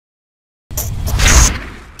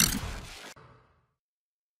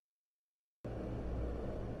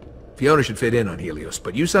Fiona should fit in on Helios,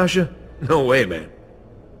 but you, Sasha? No way, man.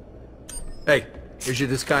 Hey, here's your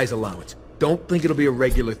disguise allowance. Don't think it'll be a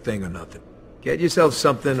regular thing or nothing. Get yourself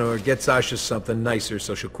something or get Sasha something nicer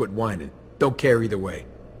so she'll quit whining. Don't care either way.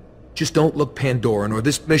 Just don't look Pandoran or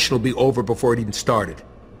this mission will be over before it even started.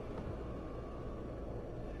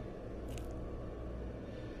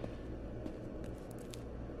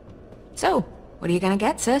 So, what are you gonna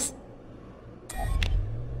get, sis?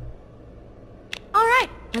 Alright,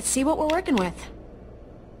 let's see what we're working with.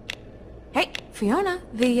 Hey, Fiona,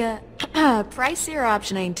 the, pricier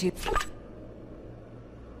option ain't too...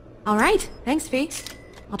 Alright, thanks, Fee.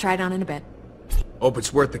 I'll try it on in a bit. Hope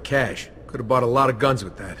it's worth the cash. Could have bought a lot of guns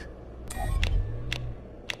with that.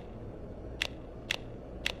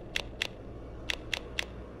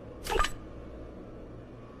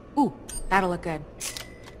 Ooh, that'll look good.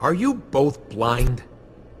 Are you both blind?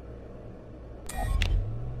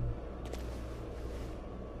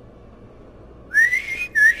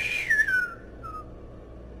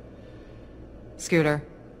 Scooter.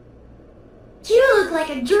 You look like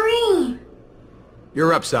a dream!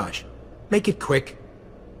 You're up, Saj. Make it quick.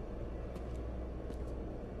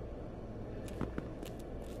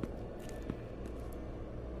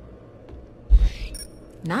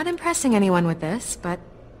 Not impressing anyone with this, but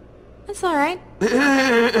it's alright.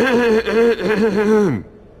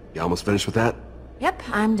 You almost finished with that? Yep,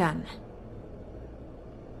 I'm done.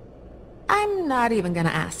 I'm not even gonna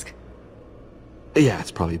ask. Yeah,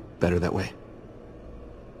 it's probably better that way.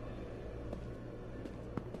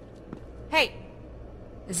 Hey,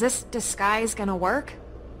 is this disguise gonna work?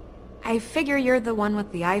 I figure you're the one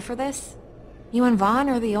with the eye for this. You and Vaughn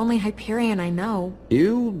are the only Hyperion I know.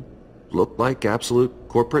 You look like absolute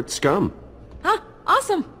corporate scum. Huh,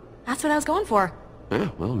 awesome! That's what I was going for.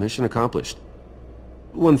 Yeah, well, mission accomplished.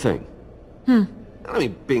 One thing. I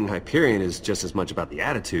mean, being Hyperion is just as much about the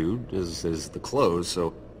attitude as the clothes,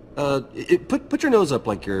 so... put your nose up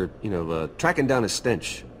like you're, tracking down a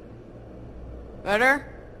stench. Better?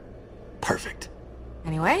 Perfect.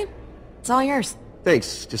 Anyway, it's all yours.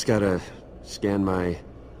 Thanks, just gotta scan my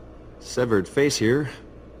severed face here.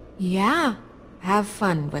 Yeah, have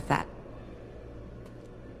fun with that.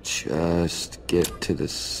 Just get to the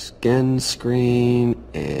scan screen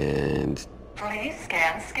and... Please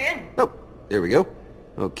scan skin. Oh, there we go.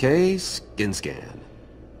 Okay, scan.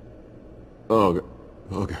 Oh,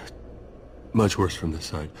 God. Much worse from this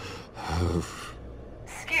side.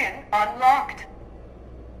 Skin unlocked.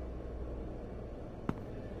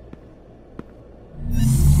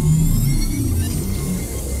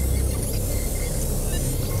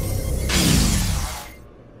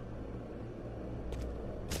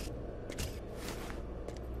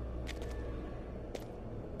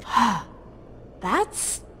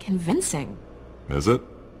 That's convincing. Is it?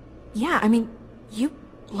 Yeah, I mean, you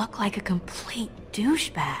look like a complete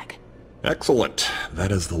douchebag. Excellent.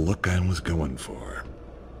 That is the look I was going for.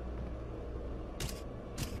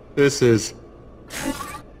 This is...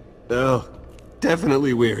 Oh,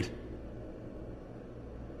 definitely weird.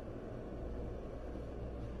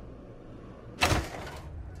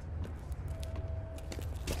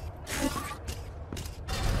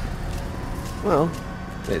 Well,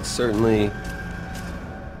 it's certainly...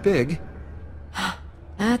 big.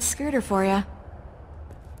 That's Scooter for you.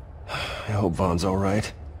 I hope Vaughn's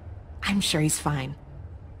alright. I'm sure he's fine.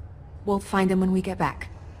 We'll find him when we get back.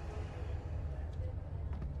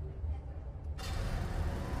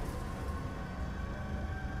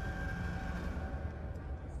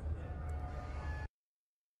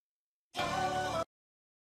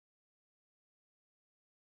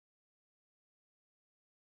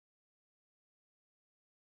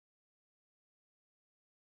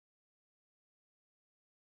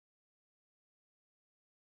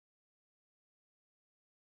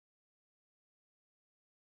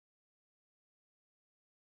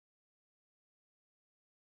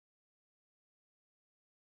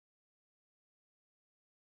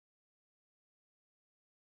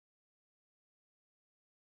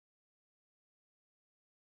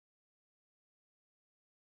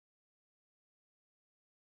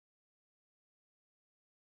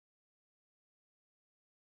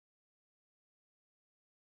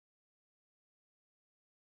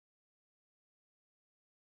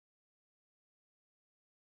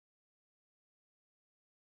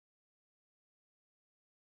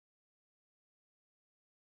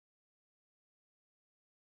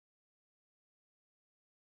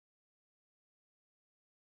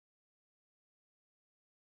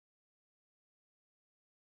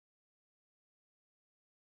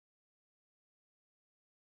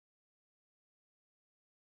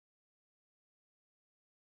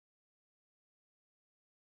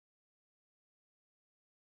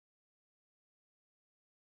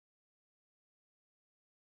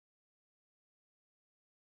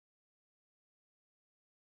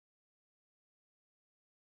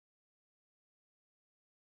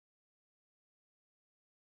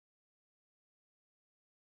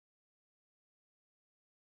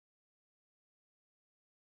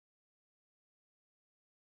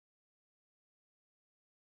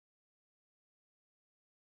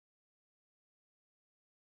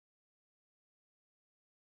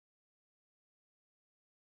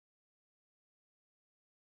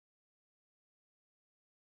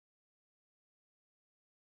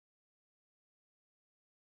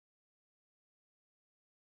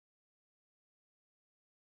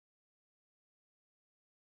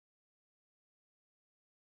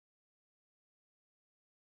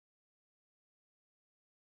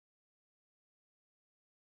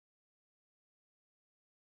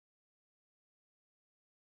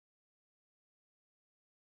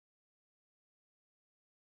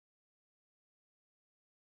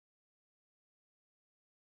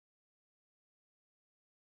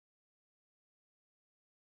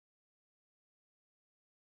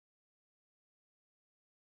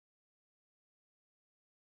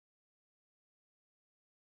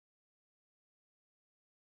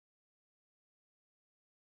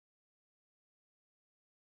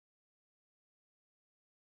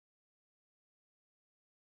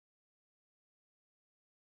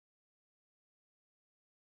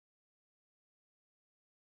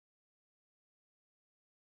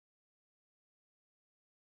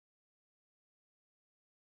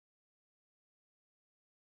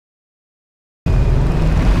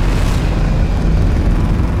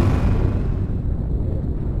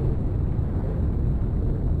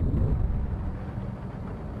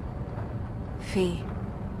 Fee,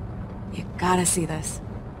 you gotta see this.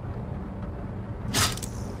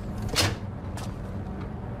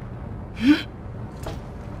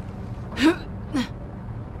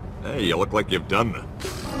 Hey, you look like you've done that.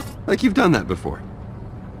 Like you've done that before.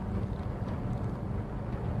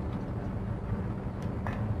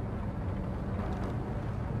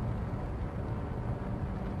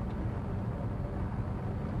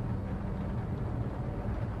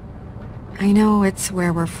 I know it's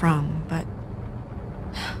where we're from, but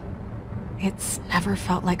it's never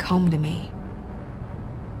felt like home to me.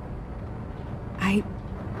 I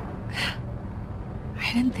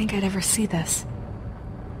didn't think I'd ever see this.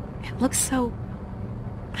 It looks so,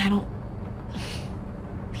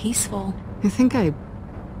 peaceful. I think I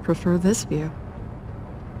prefer this view.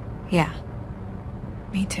 Yeah,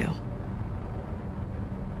 me too.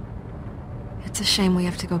 It's a shame we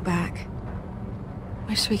have to go back.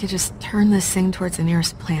 Wish we could just turn this thing towards the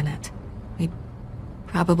nearest planet. We'd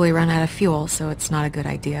probably run out of fuel, so it's not a good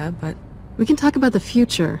idea, but... We can talk about the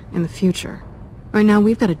future in the future. Right now,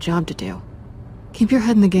 we've got a job to do. Keep your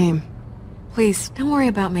head in the game. Please, don't worry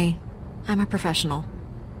about me. I'm a professional.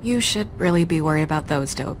 You should really be worried about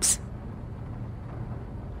those dopes.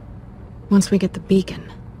 Once we get the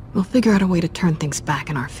beacon, we'll figure out a way to turn things back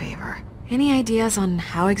in our favor. Any ideas on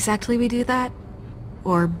how exactly we do that?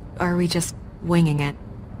 Or are we just winging it?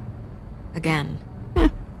 Again.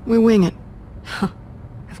 We wing it.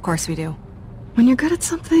 Of course we do. When you're good at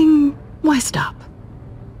something, why stop?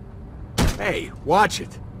 Hey, watch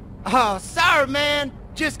it. Oh, sorry, man.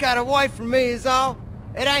 Just got away from me is all.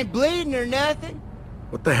 It ain't bleeding or nothing.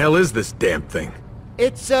 What the hell is this damn thing?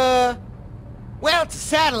 It's, well, it's a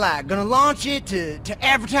satellite. Gonna launch it to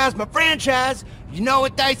advertise my franchise. You know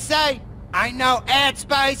what they say? Ain't no ad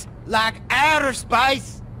space like outer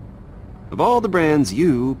space. Of all the brands,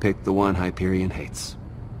 you picked the one Hyperion hates.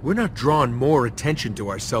 We're not drawing more attention to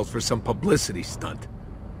ourselves for some publicity stunt.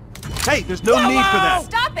 Hey, there's no need for that.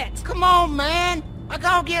 Stop it! Come on, man. I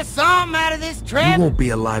gotta get something out of this trip. You won't be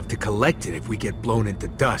alive to collect it if we get blown into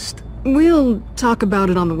dust. We'll talk about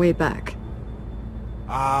it on the way back.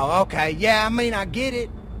 Oh, okay. Yeah, I mean, I get it.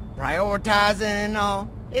 Prioritizing and all.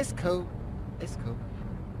 It's cool. It's cool.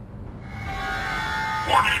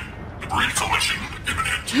 Warning. Debris collision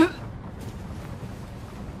imminent.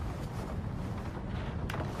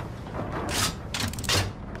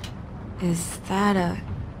 Is that a...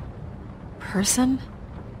 person?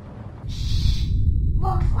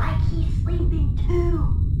 Looks like he's sleeping too.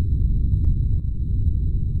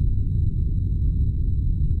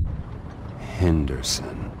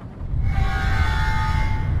 Henderson.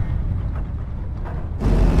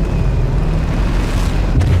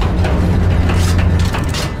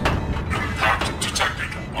 Impact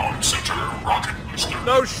detected on center rocket booster.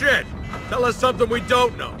 No shit! Tell us something we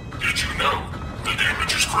don't know. Did you know the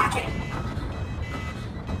damage is critical?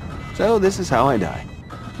 So this is how I die.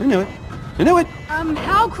 I knew it. I knew it!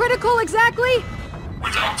 How critical exactly?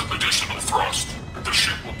 Without the additional thrust, the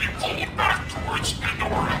ship will be pulled back towards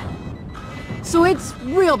Pandora. So it's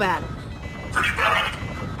real bad. Pretty bad.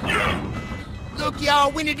 Yeah. Look,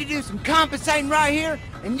 y'all, we need to do some compensating right here,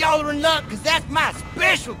 and y'all are in luck, because that's my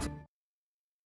specialty.